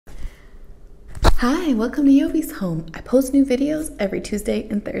Hi, welcome to Jovie's home. I post new videos every Tuesday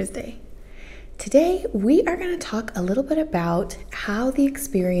and Thursday. Today, we are going to talk a little bit about how the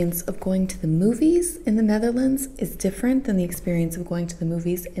experience of going to the movies in the Netherlands is different than the experience of going to the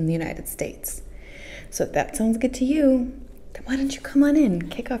movies in the United States. So if that sounds good to you, then why don't you come on in,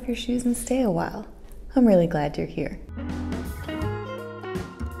 kick off your shoes and stay a while. I'm really glad you're here.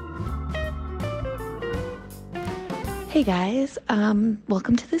 Hey guys,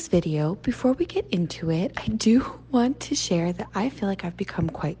 welcome to this video. Before we get into it, I do want to share that I feel like I've become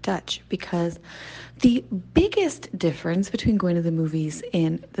quite Dutch because the biggest difference between going to the movies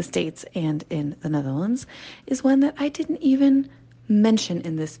in the States and in the Netherlands is one that I didn't even mention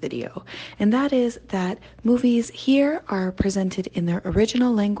in this video, and that is that movies here are presented in their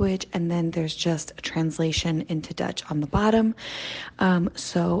original language and then there's just a translation into Dutch on the bottom.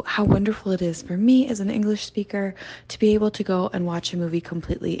 So how wonderful it is for me as an English speaker to be able to go and watch a movie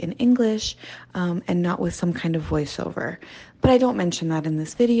completely in English and not with some kind of voiceover. But I don't mention that in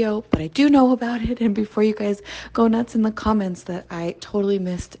this video, but I do know about it. And before you guys go nuts in the comments that I totally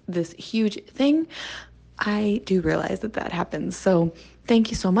missed this huge thing, I do realize that happens. So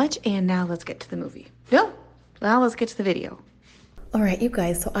thank you so much. And now let's get to the movie. No, now let's get to the video. All right, you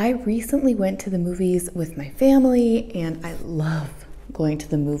guys. So I recently went to the movies with my family and I love going to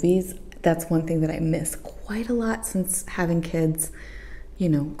the movies. That's one thing that I miss quite a lot since having kids. You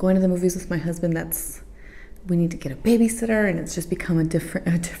know, going to the movies with my husband, we need to get a babysitter and it's just become a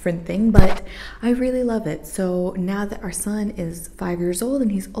different thing, but I really love it. So now that our son is 5 years old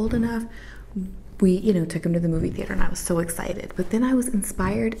and he's old enough, we, took him to the movie theater and I was so excited. But then I was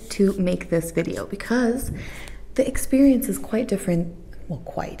inspired to make this video because the experience is quite different.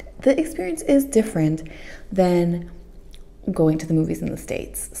 The experience is different than going to the movies in the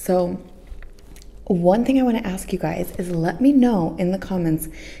States. So one thing I want to ask you guys is let me know in the comments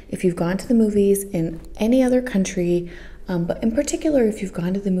if you've gone to the movies in any other country, but in particular, if you've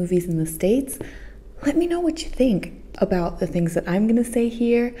gone to the movies in the States, let me know what you think about the things that I'm going to say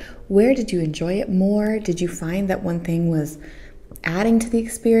here. Where did you enjoy it more? Did you find that one thing was adding to the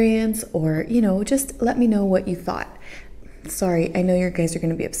experience? Or, just let me know what you thought. Sorry, I know you guys are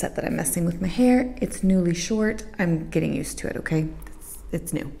going to be upset that I'm messing with my hair. It's newly short. I'm getting used to it, okay?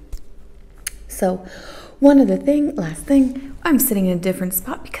 It's new. So last thing, I'm sitting in a different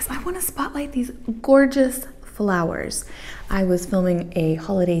spot because I want to spotlight these gorgeous flowers. I was filming a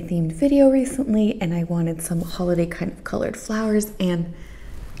holiday themed video recently and I wanted some holiday kind of colored flowers, and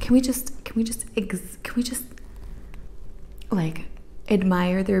can we just like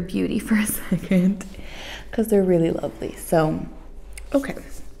admire their beauty for a second because they're really lovely. So okay,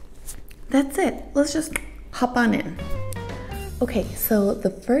 that's it. Let's just hop on in. Okay, so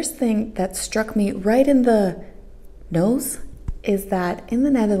the first thing that struck me right in the nose is that in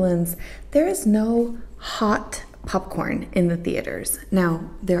the Netherlands there is no hot popcorn in the theaters. Now,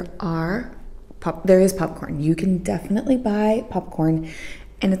 there is popcorn. You can definitely buy popcorn,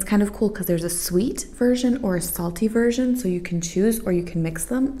 and it's kind of cool because there's a sweet version or a salty version, so you can choose or you can mix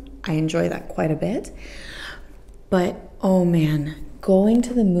them. I enjoy that quite a bit. But oh man, going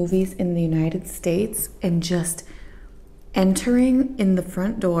to the movies in the United States and just entering in the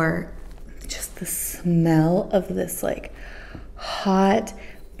front door, just the smell of this like hot,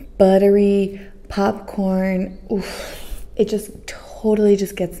 buttery popcorn, oof, it just totally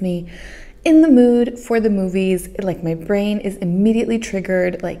just gets me in the mood for the movies. Like my brain is immediately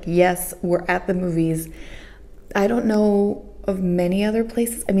triggered, like, yes, we're at the movies. I don't know of many other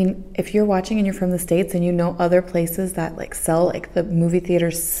places. I mean, if you're watching and you're from the States and you know other places that like sell like the movie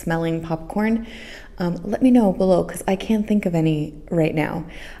theaters smelling popcorn, let me know below because I can't think of any right now.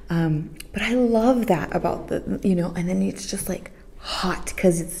 But I love that about and then it's just like hot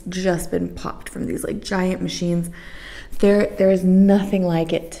because it's just been popped from these like giant machines. There is nothing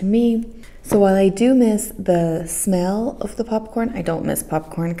like it to me. So while I do miss the smell of the popcorn, I don't miss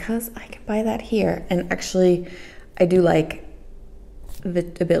popcorn because I can buy that here. And actually, I do like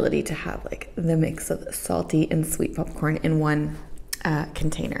the ability to have like the mix of salty and sweet popcorn in one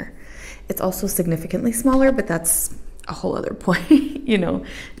container. It's also significantly smaller, but that's a whole other point. You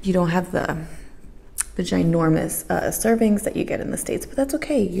don't have the ginormous servings that you get in the States, but that's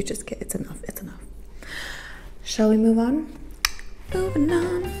okay. You just get, it's enough. Shall we move on? Moving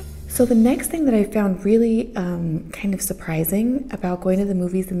on. So the next thing that I found really kind of surprising about going to the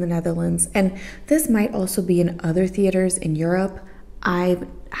movies in the Netherlands, and this might also be in other theaters in Europe, I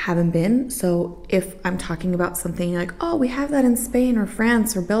haven't been. So if I'm talking about something like, oh, we have that in Spain or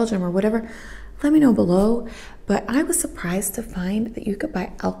France or Belgium or whatever, let me know below. But I was surprised to find that you could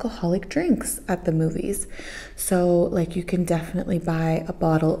buy alcoholic drinks at the movies. So like you can definitely buy a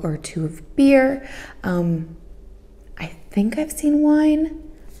bottle or two of beer. I think I've seen wine.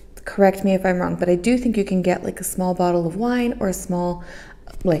 Correct me if I'm wrong, but I do think you can get like a small bottle of wine or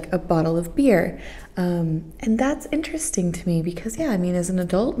a bottle of beer. And that's interesting to me because, yeah, I mean, as an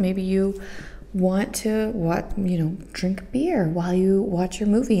adult, maybe you want to drink beer while you watch your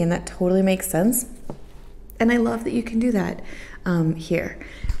movie, and that totally makes sense. And I love that you can do that here.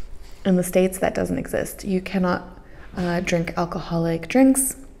 In the States, that doesn't exist. You cannot drink alcoholic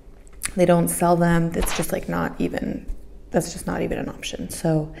drinks. They don't sell them. It's just like that's just not even an option.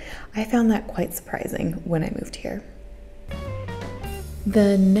 So I found that quite surprising when I moved here.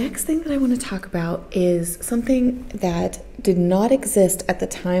 The next thing that I want to talk about is something that did not exist at the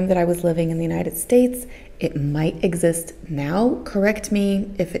time that I was living in the United States. It might exist now, correct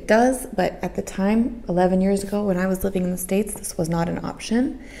me if it does, but at the time, 11 years ago when I was living in the States, this was not an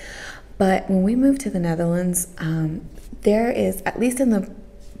option. But when we moved to the Netherlands, there is, at least in the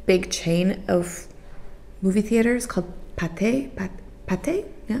big chain of movie theaters called Pathe,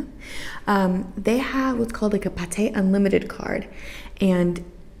 yeah. They have what's called like a Pathe Unlimited card. And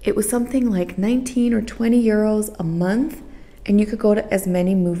it was something like 19 or 20 euros a month. And you could go to as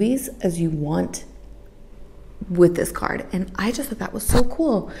many movies as you want with this card. And I just thought that was so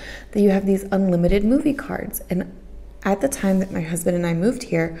cool that you have these unlimited movie cards. And at the time that my husband and I moved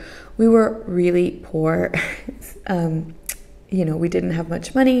here, we were really poor. We didn't have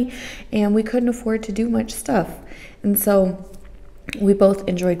much money and we couldn't afford to do much stuff. And so we both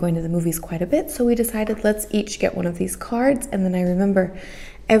enjoyed going to the movies quite a bit. So we decided let's each get one of these cards. And then I remember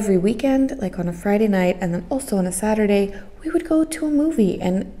every weekend, like on a Friday night and then also on a Saturday, we would go to a movie.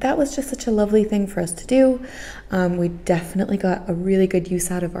 And that was just such a lovely thing for us to do. We definitely got a really good use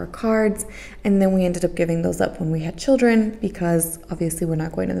out of our cards. And then we ended up giving those up when we had children because obviously we're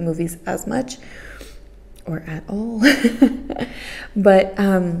not going to the movies as much or at all. But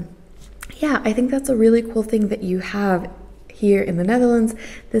yeah, I think that's a really cool thing that you have here in the Netherlands,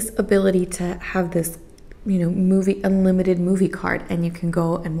 this ability to have this, unlimited movie card, and you can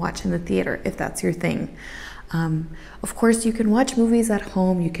go and watch in the theater if that's your thing. Of course, you can watch movies at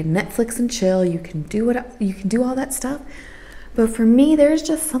home, you can Netflix and chill, you can do all that stuff. But for me, there's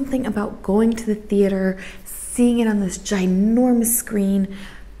just something about going to the theater, seeing it on this ginormous screen,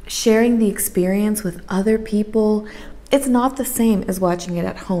 sharing the experience with other people. It's not the same as watching it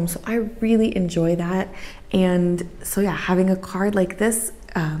at home. So I really enjoy that. And so yeah, having a card like this,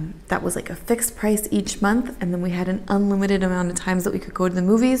 that was like a fixed price each month, and then we had an unlimited amount of times that we could go to the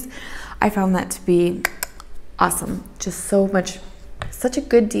movies. I found that to be awesome. Just such a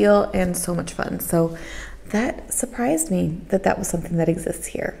good deal and so much fun. So that surprised me that was something that exists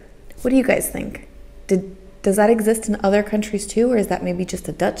here. What do you guys think? Does that exist in other countries too, or is that maybe just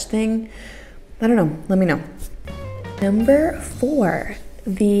a Dutch thing? I don't know. Let me know. Number 4,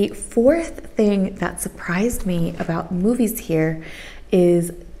 the fourth thing that surprised me about movies here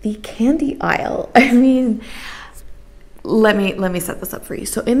is the candy aisle. I mean, let me set this up for you.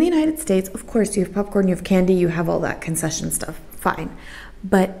 So in the United States, of course, you have popcorn, you have candy, you have all that concession stuff, fine.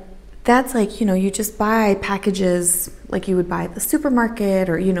 But that's like, you just buy packages like you would buy at the supermarket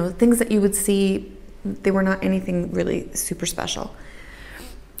or, things that you would see. They were not anything really super special.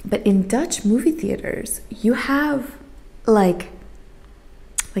 But in Dutch movie theaters, you have like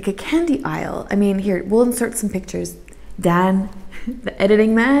a candy aisle. I mean, here, we'll insert some pictures. Daan, the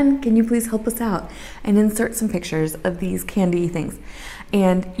editing man, can you please help us out and insert some pictures of these candy things?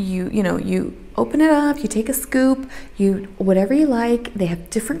 And you open it up, you take a scoop, whatever you like. They have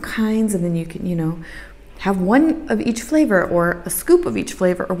different kinds, and then you can, have one of each flavor or a scoop of each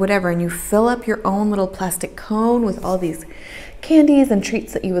flavor or whatever, and you fill up your own little plastic cone with all these candies and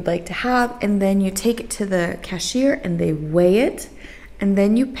treats that you would like to have, and then you take it to the cashier and they weigh it, and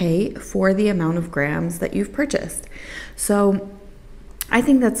then you pay for the amount of grams that you've purchased. So I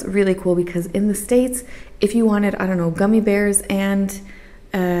think that's really cool because in the States, if you wanted, gummy bears and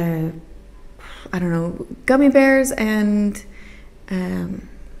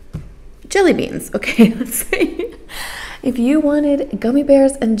jelly beans. Okay, let's say if you wanted gummy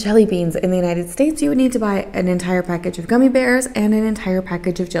bears and jelly beans in the United States, you would need to buy an entire package of gummy bears and an entire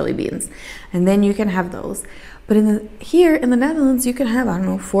package of jelly beans, and then you can have those. But here in the Netherlands, you can have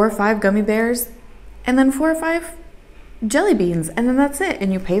 4 or 5 gummy bears and then 4 or 5 jelly beans, and then that's it.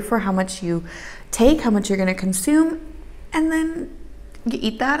 And you pay for how much you take, how much you're going to consume, and then you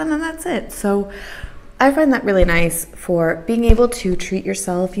eat that, and then that's it. So I find that really nice for being able to treat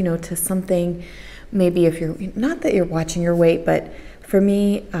yourself, to something. Maybe if you're, not that you're watching your weight, but for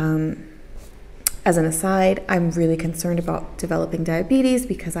me, As an aside, I'm really concerned about developing diabetes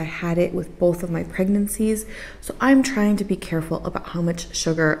because I had it with both of my pregnancies. So I'm trying to be careful about how much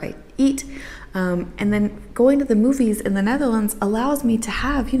sugar I eat. And then going to the movies in the Netherlands allows me to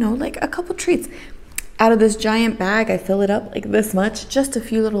have, like a couple treats. Out of this giant bag, I fill it up like this much, just a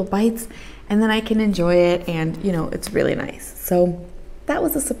few little bites, and then I can enjoy it, and it's really nice. So that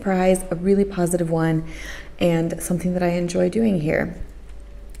was a surprise, a really positive one, and something that I enjoy doing here.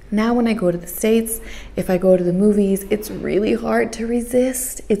 Now when I go to the States, if I go to the movies, it's really hard to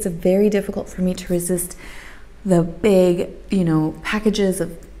resist. It's very difficult for me to resist the big, packages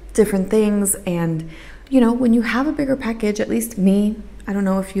of different things. And, when you have a bigger package, at least me, I don't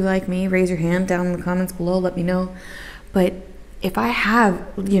know if you like me, raise your hand down in the comments below, let me know. But if I have,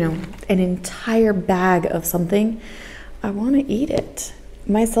 an entire bag of something, I want to eat it.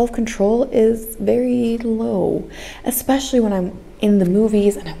 My self-control is very low, especially when I'm in the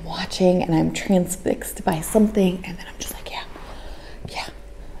movies and I'm watching and I'm transfixed by something, and then I'm just like, yeah,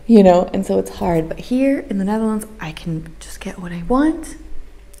 and so it's hard. But here in the Netherlands, I can just get what I want,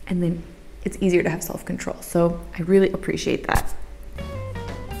 and then it's easier to have self-control. So I really appreciate that.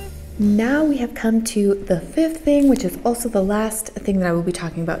 Now we have come to the fifth thing, which is also the last thing that I will be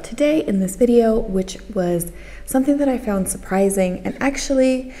talking about today in this video, which was something that I found surprising and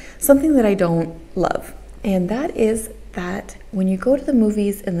actually something that I don't love. And that is that when you go to the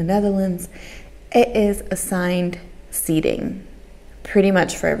movies in the Netherlands, it is assigned seating pretty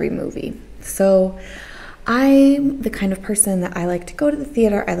much for every movie. So I'm the kind of person that I like to go to the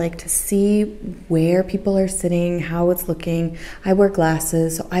theater. I like to see where people are sitting, how it's looking. I wear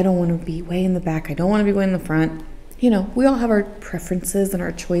glasses, so I don't want to be way in the back. I don't want to be way in the front. We all have our preferences and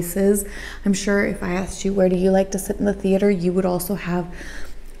our choices. I'm sure if I asked you, where do you like to sit in the theater, you would also have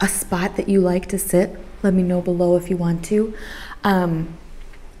a spot that you like to sit. Let me know below if you want to. But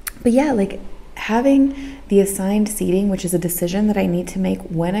yeah, like having the assigned seating, which is a decision that I need to make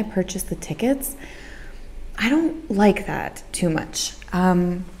when I purchase the tickets, I don't like that too much.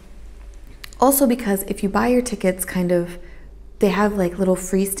 Also because if you buy your tickets they have like little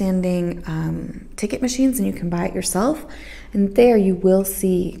freestanding ticket machines, and you can buy it yourself. And there you will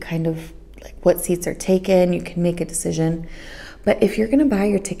see kind of like what seats are taken. You can make a decision. But if you're gonna buy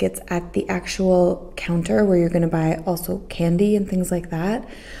your tickets at the actual counter where you're gonna buy also candy and things like that,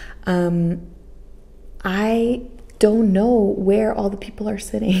 I don't know where all the people are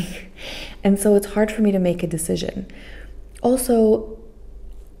sitting. And so it's hard for me to make a decision. Also,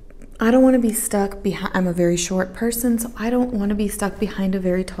 I don't want to be stuck behind, I'm a very short person, so I don't want to be stuck behind a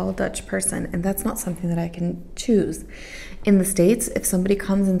very tall Dutch person, and that's not something that I can choose. In the States, if somebody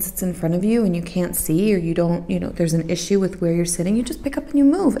comes and sits in front of you and you can't see, or you don't, there's an issue with where you're sitting, you just pick up and you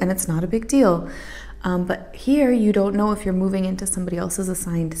move, and it's not a big deal. But here, you don't know if you're moving into somebody else's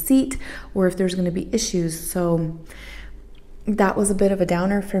assigned seat or if there's going to be issues. So that was a bit of a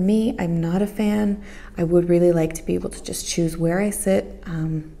downer for me. I'm not a fan. I would really like to be able to just choose where I sit.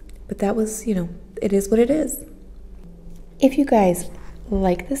 But that was, it is what it is. If you guys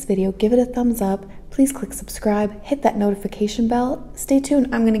like this video, give it a thumbs up. Please click subscribe, hit that notification bell. Stay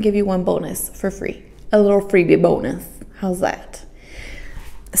tuned. I'm going to give you one bonus for free. A little freebie bonus. How's that?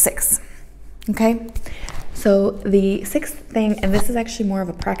 6. Okay, so the 6th thing, and this is actually more of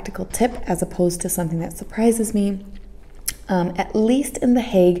a practical tip as opposed to something that surprises me, at least in The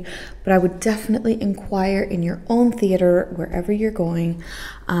Hague, but I would definitely inquire in your own theater wherever you're going.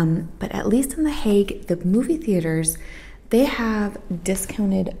 But at least in The Hague, the movie theaters, they have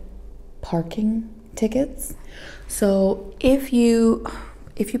discounted parking tickets. So if you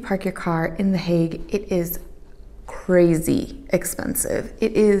park your car in The Hague, it is crazy expensive.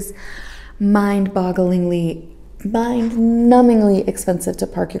 It is mind-numbingly expensive to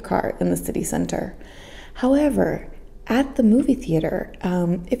park your car in the city center. However, at the movie theater,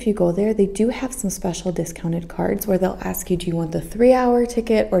 if you go there, they do have some special discounted cards where they'll ask you, do you want the 3-hour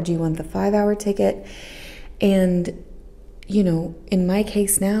ticket or do you want the 5-hour ticket? And, in my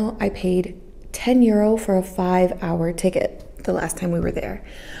case now, I paid €10 for a 5-hour ticket the last time we were there,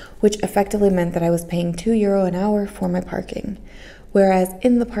 which effectively meant that I was paying €2 an hour for my parking. Whereas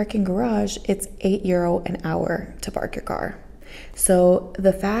in the parking garage, it's €8 an hour to park your car. So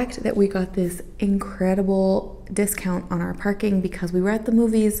the fact that we got this incredible discount on our parking because we were at the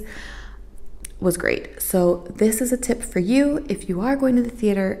movies was great. So this is a tip for you. If you are going to the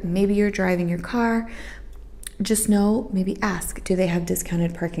theater, maybe you're driving your car, just know, maybe ask, do they have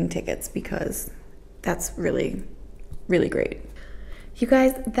discounted parking tickets? Because that's really, really great. You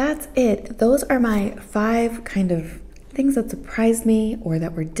guys, that's it. Those are my 5 kind of things that surprised me or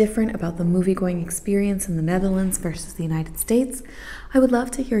that were different about the movie-going experience in the Netherlands versus the United States. I would love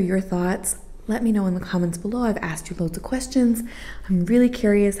to hear your thoughts. Let me know in the comments below. I've asked you loads of questions. I'm really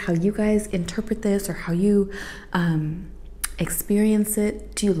curious how you guys interpret this or how you experience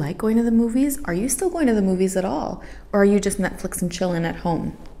it. Do you like going to the movies? Are you still going to the movies at all? Or are you just Netflix and chilling at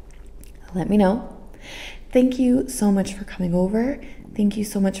home? Let me know. Thank you so much for coming over. Thank you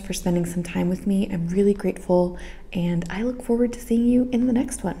so much for spending some time with me. I'm really grateful, and I look forward to seeing you in the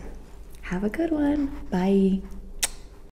next one. Have a good one. Bye.